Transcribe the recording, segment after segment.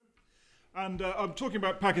And I'm talking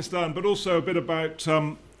about Pakistan, but also a bit about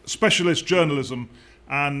specialist journalism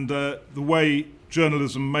and the way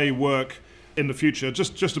journalism may work in the future.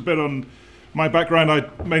 Just a bit on my background. I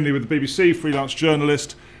mainly with the BBC, freelance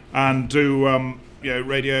journalist, and do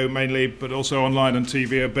radio mainly, but also online and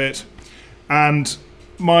TV a bit. And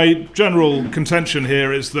my general contention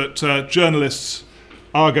here is that journalists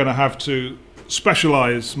are going to have to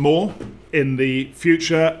specialise more in the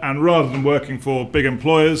future, and rather than working for big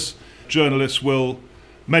employers,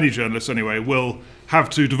 many journalists anyway, will have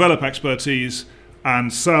to develop expertise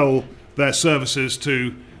and sell their services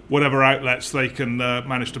to whatever outlets they can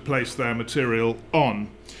manage to place their material on.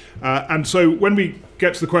 And so when we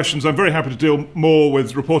get to the questions, I'm very happy to deal more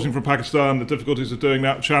with reporting from Pakistan, the difficulties of doing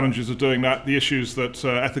that, the challenges of doing that, the issues that,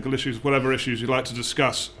 ethical issues, whatever issues you'd like to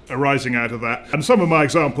discuss arising out of that. And some of my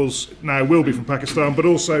examples now will be from Pakistan, but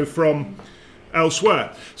also from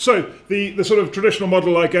elsewhere. So the sort of traditional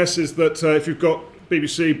model, I guess, is that if you've got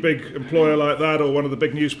BBC, big employer like that, or one of the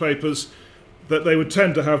big newspapers, that they would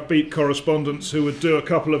tend to have beat correspondents who would do a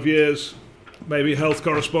couple of years, maybe health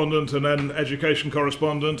correspondent and then education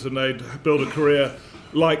correspondent, and they'd build a career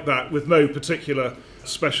like that with no particular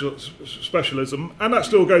specialism. And that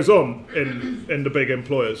still goes on in the big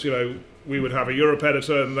employers. You know, we would have a Europe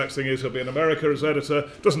editor, and the next thing is he'll be in America as editor.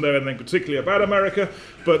 Doesn't know anything particularly about America,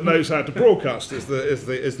 but knows how to broadcast is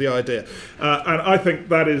the idea. And I think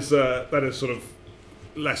that is sort of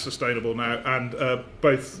less sustainable now. And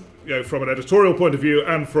both from an editorial point of view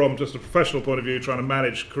and from just a professional point of view, trying to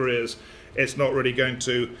manage careers, it's not really going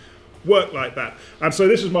to work like that. And so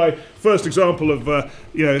this is my first example of a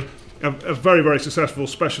very, very successful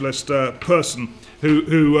specialist person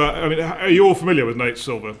who are you all familiar with Nate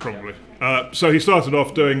Silver? Probably. So he started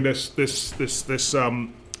off doing this I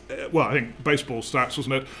think baseball stats,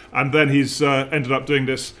 wasn't it? And then he's ended up doing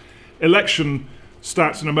this election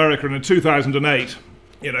stats in America, and in 2008,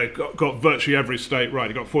 got virtually every state right.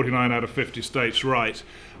 He got 49 out of 50 states right.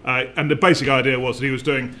 And the basic idea was that he's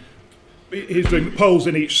doing polls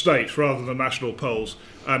in each state rather than national polls,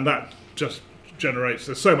 and that just generates,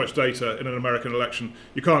 there's so much data in an American election,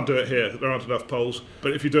 you can't do it here, there aren't enough polls,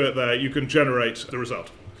 but if you do it there, you can generate the result.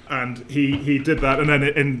 And he did that, and then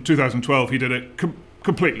in 2012 he did it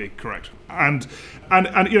completely correct, and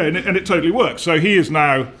it totally works. So he has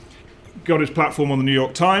now got his platform on the New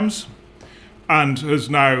York Times, and has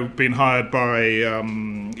now been hired by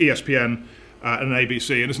ESPN and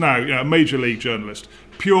ABC, and is now a major league journalist,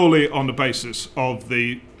 purely on the basis of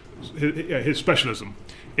his specialism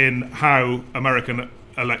in how American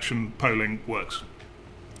election polling works.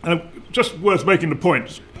 And just worth making the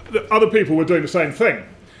point that other people were doing the same thing.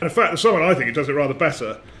 And in fact, there's someone I think who does it rather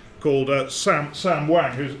better, called Sam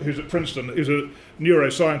Wang, who's at Princeton, who's a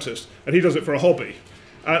neuroscientist, and he does it for a hobby.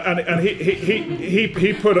 And he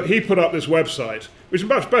put up this website, which is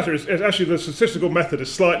much better. It's actually, the statistical method is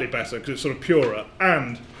slightly better because it's sort of purer,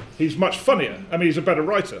 and he's much funnier. I mean, he's a better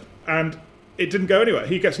writer, and it didn't go anywhere.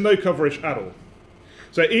 He gets no coverage at all.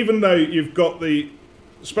 So even though you've got the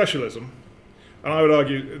specialism, and I would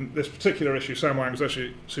argue in this particular issue, Sam Wang is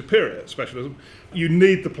actually superior at specialism, you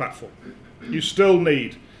need the platform. You still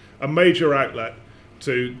need a major outlet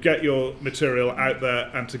to get your material out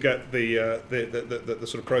there and to get the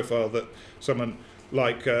sort of profile that someone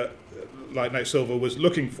like Nate Silver was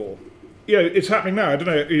looking for. It's happening now. I don't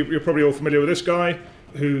know. You're probably all familiar with this guy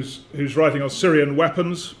who's writing on Syrian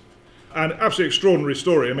weapons, and absolutely extraordinary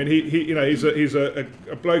story. I mean, he's a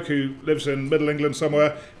bloke who lives in Middle England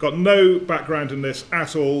somewhere, got no background in this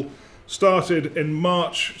at all. Started in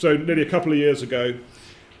March, so nearly a couple of years ago,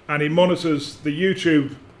 and he monitors the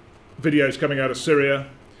YouTube videos coming out of Syria,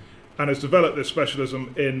 and has developed this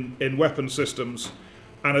specialism in weapon systems,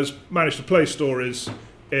 and has managed to place stories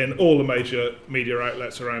in all the major media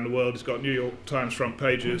outlets around the world. He's got New York Times front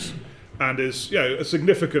pages, and is a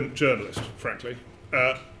significant journalist, frankly,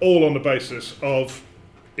 all on the basis of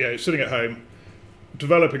sitting at home,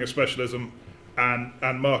 developing a specialism,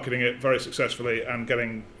 and marketing it very successfully, and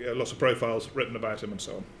getting lots of profiles written about him and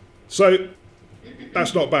so on. So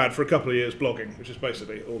that's not bad for a couple of years blogging, which is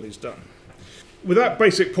basically all he's done. With that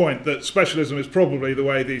basic point that specialism is probably the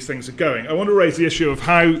way these things are going, I want to raise the issue of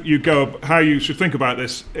how you should think about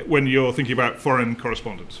this when you're thinking about foreign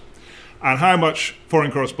correspondence, and how much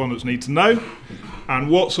foreign correspondents need to know, and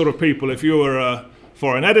what sort of people, if you were a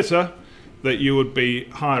foreign editor, that you would be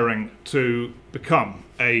hiring to become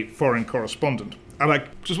a foreign correspondent. And I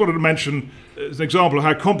just wanted to mention as an example of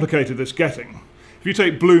how complicated this is getting. If you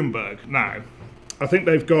take Bloomberg now, I think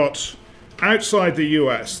they've got, outside the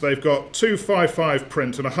US, they've got 255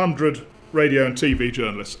 print and 100 radio and TV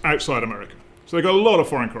journalists outside America. So they've got a lot of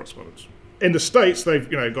foreign correspondents. In the States, they've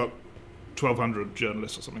got 1,200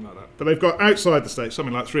 journalists or something like that. But they've got outside the States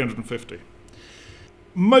something like 350.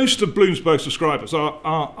 Most of Bloomsburg's subscribers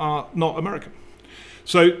are not American.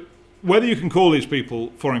 So whether you can call these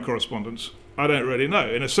people foreign correspondents, I don't really know.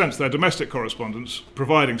 In a sense, they're domestic correspondents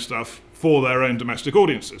providing stuff for their own domestic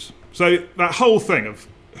audiences. So that whole thing of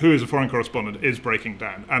who is a foreign correspondent is breaking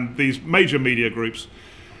down. And these major media groups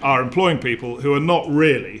are employing people who are not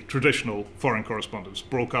really traditional foreign correspondents,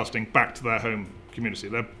 broadcasting back to their home community.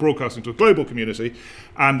 They're broadcasting to a global community,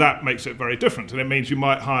 and that makes it very different. And it means you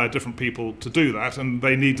might hire different people to do that, and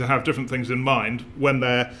they need to have different things in mind when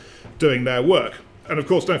they're doing their work. And of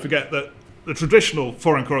course, don't forget that the traditional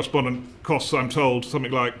foreign correspondent costs, I'm told,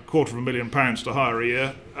 something like £250,000 to hire a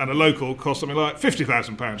year, and a local costs something like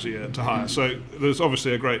 £50,000 a year to hire. So there's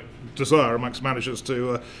obviously a great desire amongst managers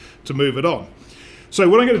to move it on. So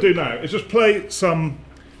what I'm going to do now is just play some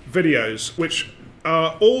videos which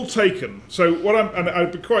are all taken. So and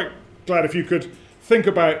I'd be quite glad if you could think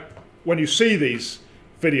about, when you see these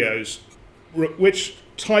videos, which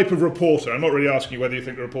type of reporter, I'm not really asking you whether you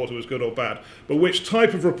think the reporter was good or bad, but which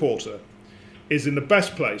type of reporter is in the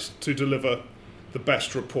best place to deliver the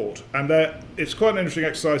best report. And it's quite an interesting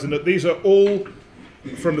exercise in that these are all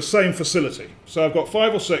from the same facility. So I've got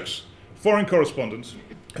 5 or 6 foreign correspondents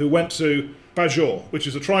who went to Bajaur, which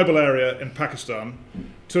is a tribal area in Pakistan,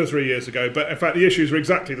 2 or 3 years ago. But in fact, the issues are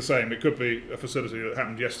exactly the same. It could be a facility that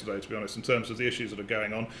happened yesterday, to be honest, in terms of the issues that are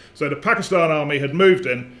going on. So the Pakistan army had moved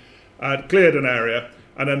in, had cleared an area,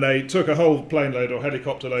 and then they took a whole plane load or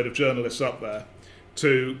helicopter load of journalists up there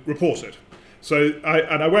to report it. So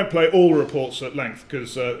I won't play all the reports at length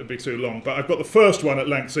because it'd be too long, but I've got the first one at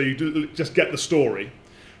length so you just get the story.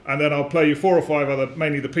 And then I'll play you 4 or 5 other,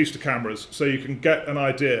 mainly the piece to cameras, so you can get an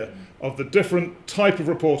idea of the different type of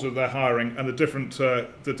reporter they're hiring and the different sort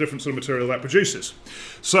of material that produces.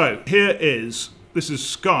 So this is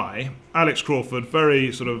Sky, Alex Crawford,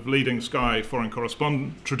 very sort of leading Sky foreign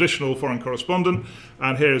correspondent, traditional foreign correspondent,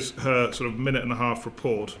 and here's her sort of 1.5-minute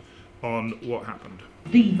report on what happened.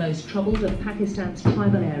 The most troubled of Pakistan's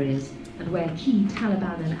tribal areas, and where key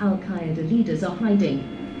Taliban and Al-Qaeda leaders are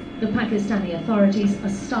hiding. The Pakistani authorities are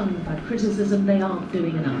stunned by criticism they aren't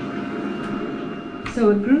doing enough. So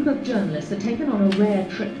a group of journalists are taken on a rare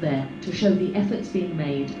trip there to show the efforts being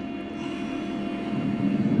made.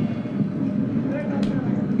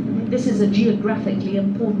 This is a geographically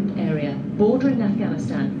important area, bordering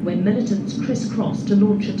Afghanistan, where militants crisscross to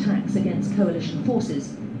launch attacks against coalition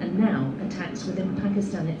forces, and now attacks within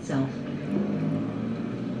Pakistan itself.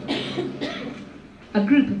 A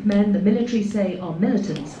group of men the military say are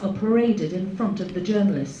militants are paraded in front of the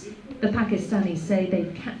journalists. The Pakistanis say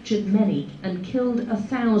they've captured many and killed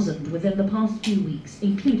 1,000 within the past few weeks,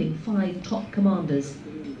 including 5 top commanders.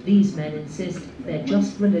 These men insist they're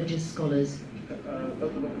just religious scholars.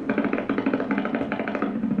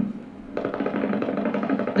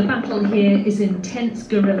 The battle here is intense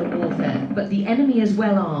guerrilla warfare, but the enemy is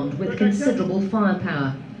well armed with considerable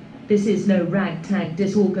firepower. This is no ragtag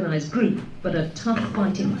disorganized group, but a tough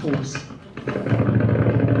fighting force.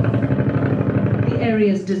 The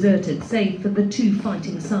area is deserted, save for the 2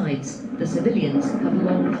 fighting sides. The civilians have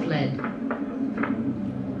long fled.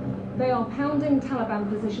 They are pounding Taliban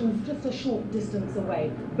positions just a short distance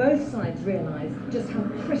away. Both sides realise just how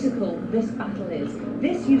critical this battle is.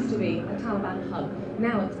 This used to be a Taliban hub.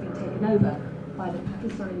 Now it's been taken over by the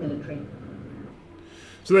Pakistani military.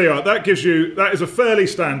 So there you are. That is a fairly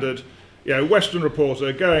standard, Western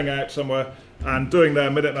reporter going out somewhere and doing their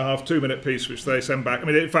 1.5-minute, 2-minute piece, which they send back. I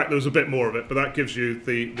mean, in fact, there was a bit more of it, but that gives you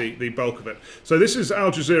the bulk of it. So this is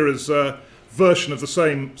Al Jazeera's version of the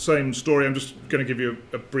same story. I'm just going to give you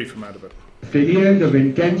a brief amount of it. After years of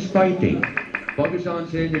intense fighting, Pakistan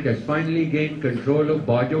says it has finally gained control of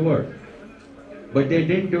Bajaur. But they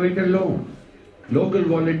didn't do it alone. Local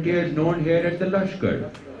volunteers known here as the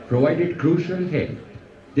Lashkar provided crucial help.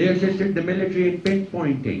 They assisted the military in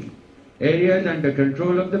pinpointing areas under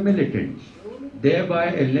control of the militants,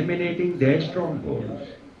 thereby eliminating their strongholds.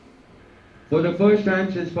 For the first time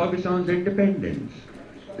since Pakistan's independence,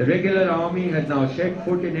 the regular army has now set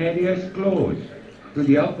foot in areas close to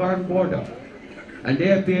the Afghan border, and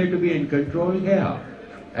they appear to be in control here,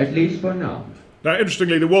 at least for now. Now,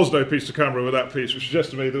 interestingly, there was no piece to camera with that piece, which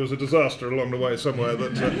suggests to me there was a disaster along the way somewhere,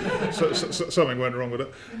 that something went wrong with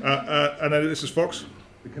it. And then this is Fox.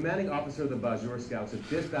 The commanding officer of the Bajaur Scouts said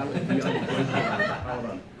this battle is beyond the poison of the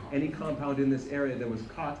Taliban. Any compound in this area that was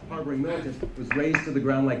caught harboring militants was razed to the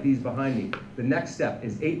ground like these behind me. The next step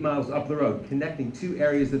is 8 miles up the road, connecting 2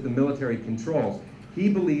 areas that the military controls. He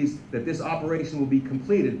believes that this operation will be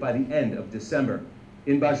completed by the end of December.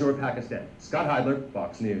 in Bajaur, Pakistan. Scott Heidler,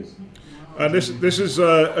 Fox News. And this is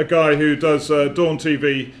a guy who does Dawn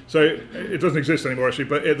TV, so it doesn't exist anymore actually,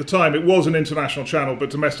 but at the time it was an international channel but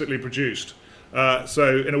domestically produced.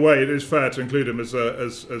 So in a way it is fair to include him as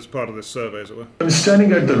part of this survey, as it were. I'm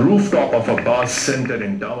standing at the rooftop of a Abbas Center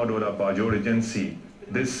in Damodara, Bajaur Agency.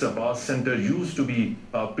 This Abbas Center used to be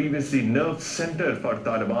a previously nerve center for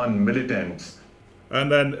Taliban militants. And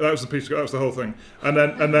then that was the whole thing. And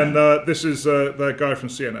then this is the guy from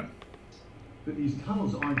CNN. But these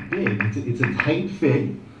tunnels aren't big. It's a tight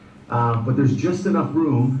fit, but there's just enough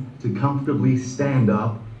room to comfortably stand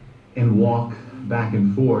up and walk back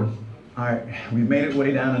and forth. All right, we've made it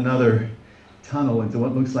way down another tunnel into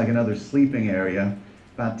what looks like another sleeping area.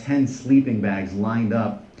 About 10 sleeping bags lined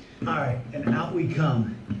up. All right, and out we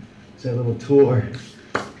come. It's a little tour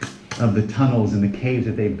of the tunnels and the caves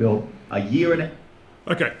that they built a year and a...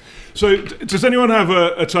 Okay, so does anyone have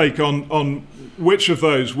a take on which of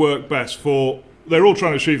those work best for... They're all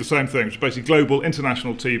trying to achieve the same thing, which is basically global,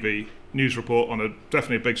 international TV news report on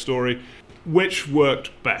definitely a big story. Which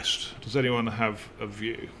worked best? Does anyone have a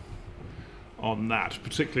view on that?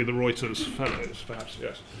 Particularly the Reuters fellows, perhaps,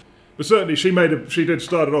 yes. But certainly she did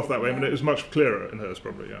start it off that way. I mean, it was much clearer in hers,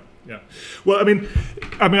 probably, yeah. Well, I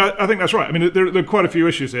think that's right. I mean, there are quite a few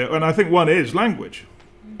issues here, and I think one is language.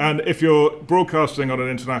 And if you're broadcasting on an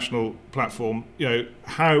international platform,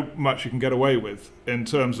 how much you can get away with in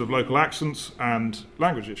terms of local accents and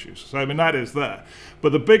language issues. So, I mean, that is there.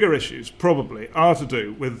 But the bigger issues probably are to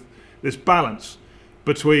do with this balance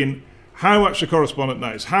between how much the correspondent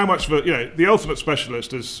knows, how much of the ultimate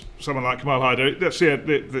specialist is someone like Kamal Haider. Let's see,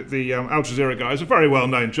 the Al Jazeera guy is a very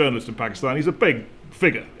well-known journalist in Pakistan. He's a big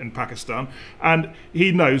figure in Pakistan, and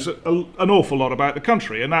he knows an awful lot about the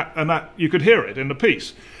country, and that you could hear it in the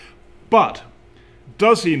piece. But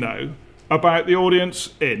does he know about the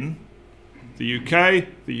audience in the UK,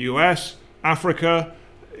 the US, Africa,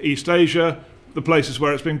 East Asia, the places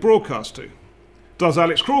where it's being broadcast to? Does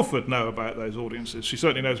Alex Crawford know about those audiences? She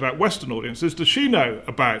certainly knows about Western audiences. Does she know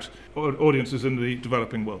about audiences in the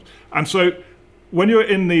developing world? And so when you're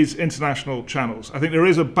in these international channels, I think there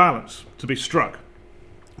is a balance to be struck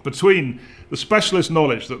between the specialist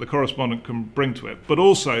knowledge that the correspondent can bring to it, but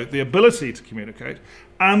also the ability to communicate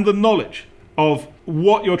and the knowledge of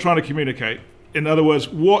what you're trying to communicate. In other words,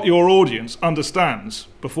 what your audience understands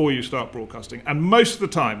before you start broadcasting. And most of the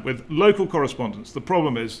time with local correspondents, the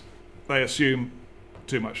problem is they assume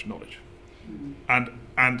too much knowledge.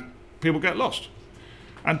 And people get lost.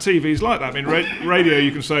 And TV's like that. I mean, radio,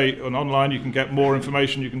 you can say, and online, you can get more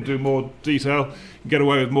information, you can do more detail, you can get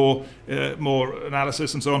away with more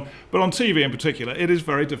analysis and so on. But on TV in particular, it is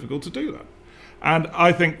very difficult to do that. And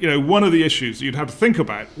I think, one of the issues that you'd have to think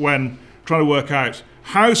about when trying to work out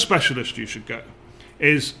how specialist you should go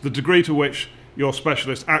is the degree to which your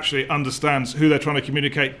specialist actually understands who they're trying to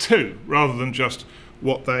communicate to, rather than just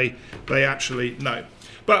what they actually know.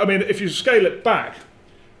 But I mean, if you scale it back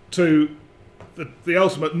to the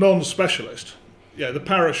ultimate non-specialist, the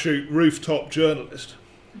parachute rooftop journalist,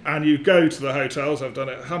 and you go to the hotels, I've done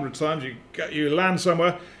it 100 times, you land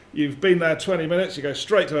somewhere, you've been there 20 minutes, you go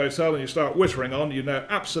straight to the hotel and you start whittering on, you know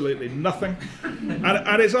absolutely nothing,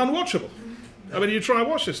 and it's unwatchable. I mean, you try and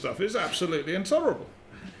watch this stuff, it's absolutely intolerable.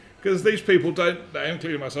 Because these people don't know,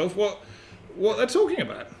 including myself, what they're talking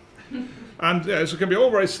about. And so it can be all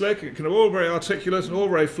very slick, it can be all very articulate and all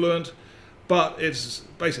very fluent, but it's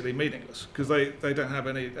basically meaningless because they don't have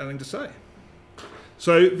anything to say.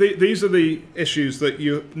 So these are the issues that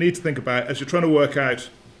you need to think about as you're trying to work out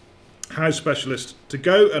how specialists to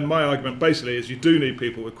go. And my argument basically is you do need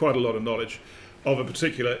people with quite a lot of knowledge of a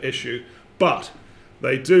particular issue, but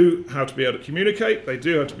they do have to be able to communicate, they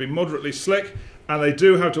do have to be moderately slick, and they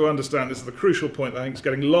do have to understand, this is the crucial point I think is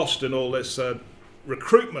getting lost in all this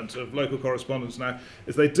recruitment of local correspondents now,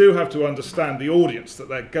 is they do have to understand the audience that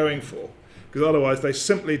they're going for, because otherwise they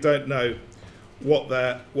simply don't know what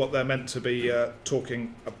they're meant to be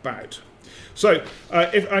talking about. So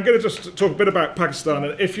if I'm going to just talk a bit about Pakistan,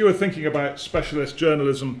 and if you were thinking about specialist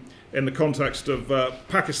journalism in the context of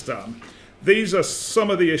Pakistan, these are some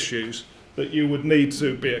of the issues that you would need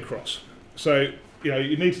to be across. So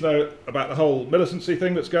you need to know about the whole militancy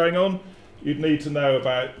thing that's going on. You'd need to know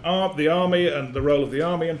about the army and the role of the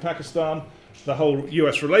army in Pakistan, the whole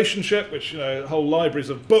US relationship, which whole libraries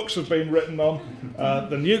of books have been written on,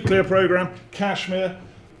 the nuclear program, Kashmir,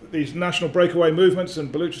 these national breakaway movements in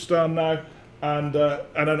Baluchistan now, and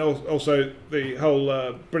then also the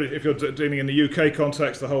whole British, if you're dealing in the UK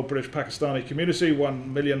context, the whole British Pakistani community,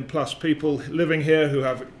 1 million plus people living here who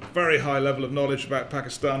have a very high level of knowledge about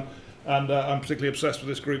Pakistan, And I'm particularly obsessed with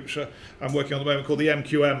this group which I'm working on at the moment called the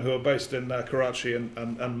MQM, who are based in Karachi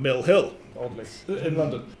and Mill Hill, oddly, in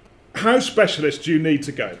London. How specialist do you need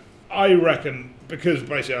to go? I reckon, because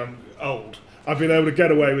basically I'm old, I've been able to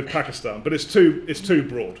get away with Pakistan, but it's too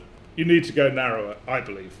broad. You need to go narrower, I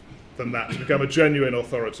believe, than that to become a genuine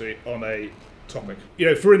authority on a topic.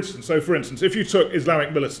 For instance, if you took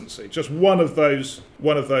Islamic militancy, just one of those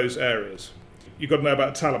areas, you've got to know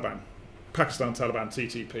about the Taliban, Pakistan Taliban,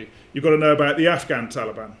 TTP. You've got to know about the Afghan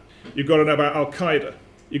Taliban. You've got to know about Al-Qaeda.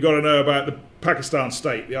 You've got to know about the Pakistan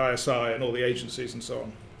state, the ISI and all the agencies and so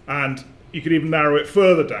on. And you could even narrow it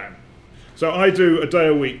further down. So I do a day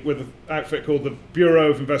a week with an outfit called the Bureau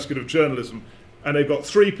of Investigative Journalism, and they've got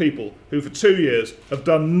 3 people who for 2 years have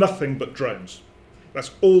done nothing but drones.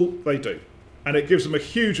 That's all they do. And it gives them a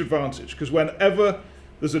huge advantage, because whenever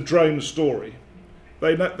there's a drone story,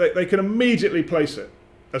 they can immediately place it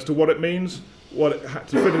as to what it means, to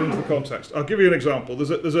fit it into the context. I'll give you an example.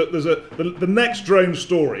 The next drone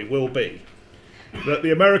story will be that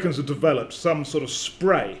the Americans have developed some sort of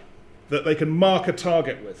spray that they can mark a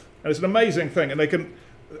target with. And it's an amazing thing. And I'll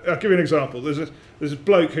give you an example. There's this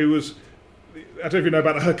bloke who was, I don't know if you know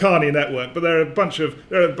about the Haqqani network, but there are a bunch of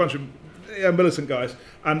militant guys.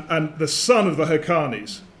 And the son of the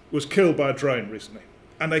Haqqanis was killed by a drone recently.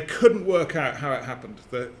 And they couldn't work out how it happened,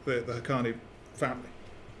 the Haqqani family.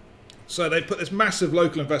 So they put this massive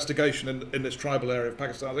local investigation in this tribal area of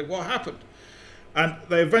Pakistan. Like, what happened? And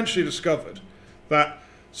they eventually discovered that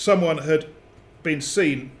someone had been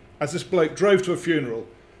seen, as this bloke drove to a funeral,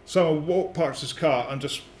 someone walked past his car and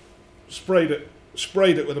just sprayed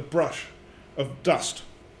it with a brush of dust.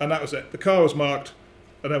 And that was it. The car was marked,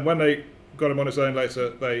 and then when they got him on his own later,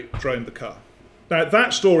 they droned the car. Now,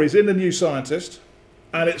 that story is in the New Scientist,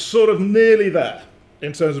 and it's sort of nearly there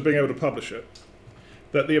in terms of being able to publish it,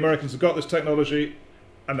 that the Americans have got this technology,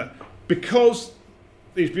 and that because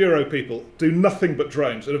these Bureau people do nothing but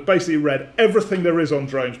drones and have basically read everything there is on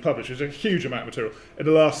drones published, which is a huge amount of material, in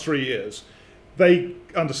the last 3 years, they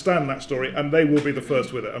understand that story, and they will be the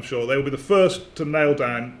first with it, I'm sure. They will be the first to nail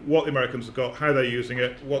down what the Americans have got, how they're using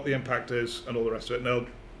it, what the impact is, and all the rest of it. And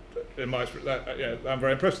in my experience, I'm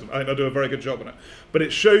very impressed with them. I think they'll do a very good job on it. But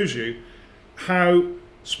it shows you how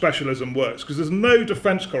specialism works, because there's no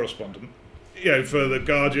defence correspondent, for the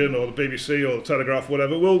Guardian or the BBC or the Telegraph, or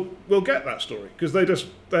whatever, will get that story, because they're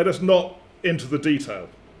just not into the detail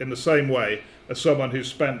in the same way as someone who's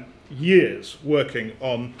spent years working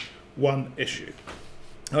on one issue.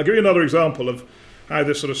 I'll give you another example of how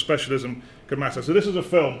this sort of specialism could matter. So this is a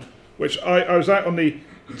film which I was out on the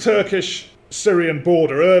Turkish-Syrian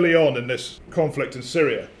border early on in this conflict in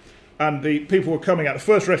Syria, and the people were coming out, the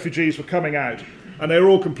first refugees were coming out, and they were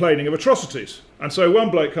all complaining of atrocities. And so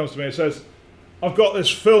one bloke comes to me and says, I've got this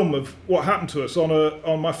film of what happened to us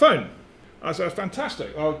on my phone. I said,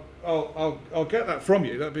 fantastic, I'll get that from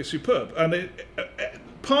you, that'd be superb. And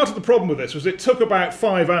part of the problem with this was it took about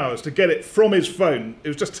 5 hours to get it from his phone. It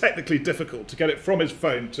was just technically difficult to get it from his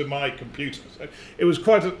phone to my computer. So it was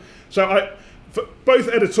both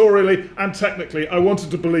editorially and technically, I wanted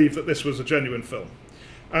to believe that this was a genuine film.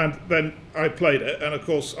 And then I played it, and of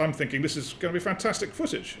course I'm thinking this is going to be fantastic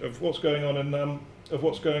footage of what's going on in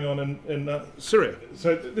Syria.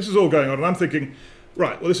 So this is all going on, and I'm thinking,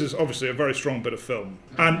 right, well, this is obviously a very strong bit of film.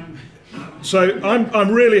 And so I'm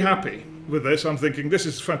really happy with this. I'm thinking this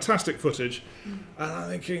is fantastic footage, and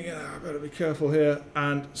I'm thinking, I better be careful here,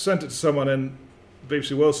 and sent it to someone in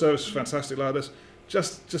BBC World Service, fantastic like this.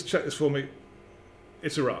 Just check this for me.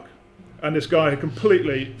 It's Iraq. And this guy had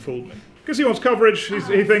completely fooled me. Because he wants coverage,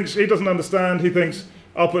 he thinks, he doesn't understand, he thinks,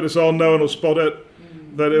 I'll put this on, no one will spot it,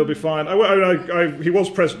 that it'll be fine. He was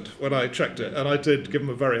present when I checked it, and I did give him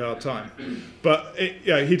a very hard time. But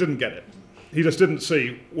he didn't get it. He just didn't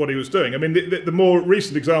see what he was doing. I mean, the more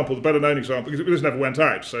recent example, the better known example, because this never went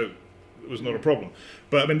out, so it was not a problem.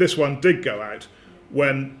 But I mean, this one did go out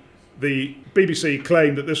when the BBC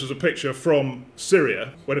claimed that this was a picture from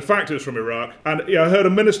Syria, when in fact it was from Iraq. And I heard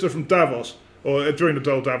a minister from Davos, or during the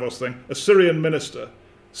whole Davos thing, a Syrian minister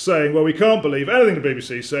saying, well, we can't believe anything the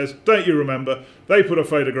BBC says. Don't you remember? They put a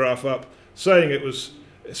photograph up saying it was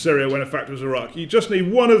Syria when in fact it was Iraq. You just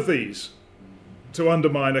need one of these to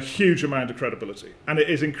undermine a huge amount of credibility. And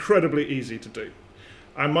it is incredibly easy to do.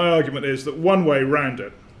 And my argument is that one way round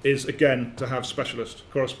it is, again, to have specialist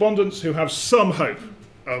correspondents who have some hope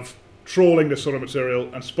of trawling this sort of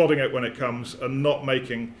material and spotting it when it comes and not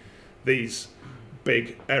making these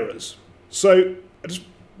big errors. So I just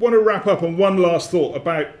want to wrap up on one last thought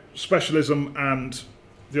about specialism and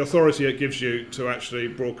the authority it gives you to actually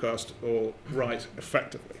broadcast or write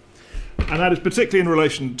effectively. And that is particularly in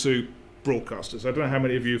relation to broadcasters. I don't know how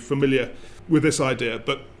many of you are familiar with this idea,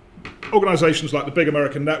 but organisations like the big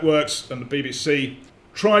American networks and the BBC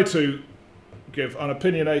try to give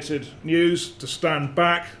unopinionated news, to stand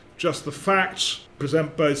back, just the facts,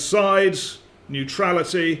 present both sides,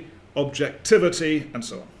 neutrality, objectivity, and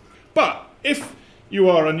so on. But if you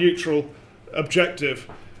are a neutral, objective,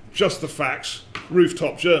 just the facts,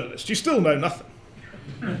 rooftop journalist, you still know nothing.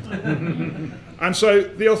 And so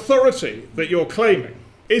the authority that you're claiming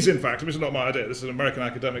is, in fact, and this is not my idea, this is American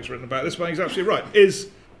academics written about this, but he's absolutely right, is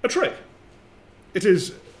a trick. It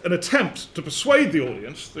is an attempt to persuade the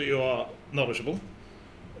audience that you are knowledgeable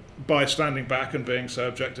by standing back and being so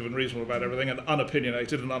objective and reasonable about everything and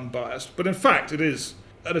unopinionated and unbiased. But in fact, it is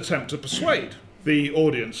an attempt to persuade the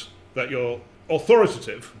audience that you're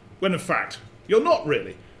authoritative, when in fact, you're not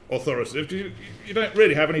really authoritative. You don't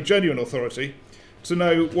really have any genuine authority to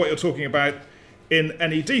know what you're talking about in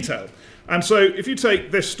any detail. And so if you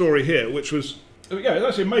take this story here, which was, yeah, it's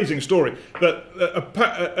actually an amazing story, that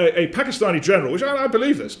a Pakistani general, which I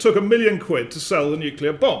believe this, took £1 million to sell the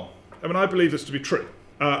nuclear bomb. I mean, I believe this to be true.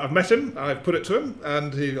 I've met him, I've put it to him,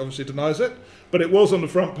 and he obviously denies it, but it was on the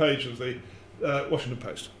front page of the Washington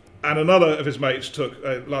Post. And another of his mates took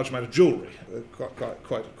a large amount of jewellery,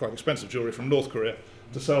 quite expensive jewellery from North Korea,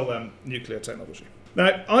 to sell them nuclear technology.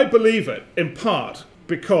 Now, I believe it in part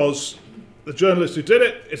because the journalist who did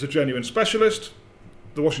it is a genuine specialist.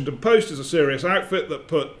 The Washington Post is a serious outfit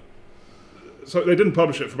that so they didn't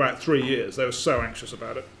publish it for about 3 years. They were so anxious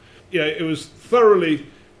about it. You know, it was thoroughly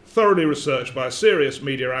researched by a serious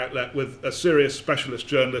media outlet with a serious specialist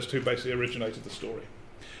journalist who basically originated the story.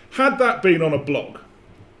 Had that been on a blog,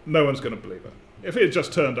 no one's going to believe it. If it had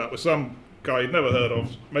just turned up with some guy you'd never heard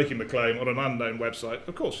of making the claim on an unknown website,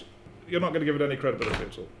 of course, you're not going to give it any credibility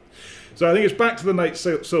at all. So I think it's back to the Nate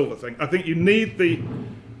Silver thing. I think you need the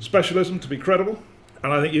specialism to be credible,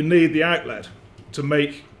 and I think you need the outlet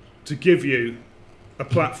to give you a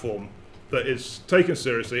platform that is taken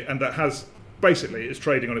seriously and that has basically is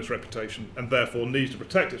trading on its reputation and therefore needs to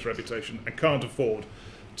protect its reputation and can't afford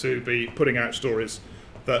to be putting out stories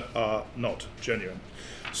that are not genuine.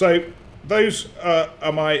 So those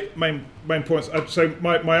are my main points. So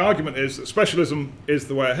my argument is that specialism is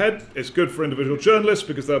the way ahead. It's good for individual journalists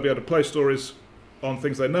because they'll be able to place stories on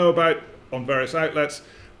things they know about on various outlets,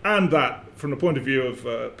 and that from the point of view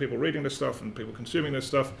of people reading this stuff and people consuming this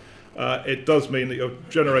stuff, it does mean that you're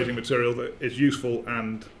generating material that is useful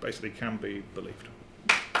and basically can be believed.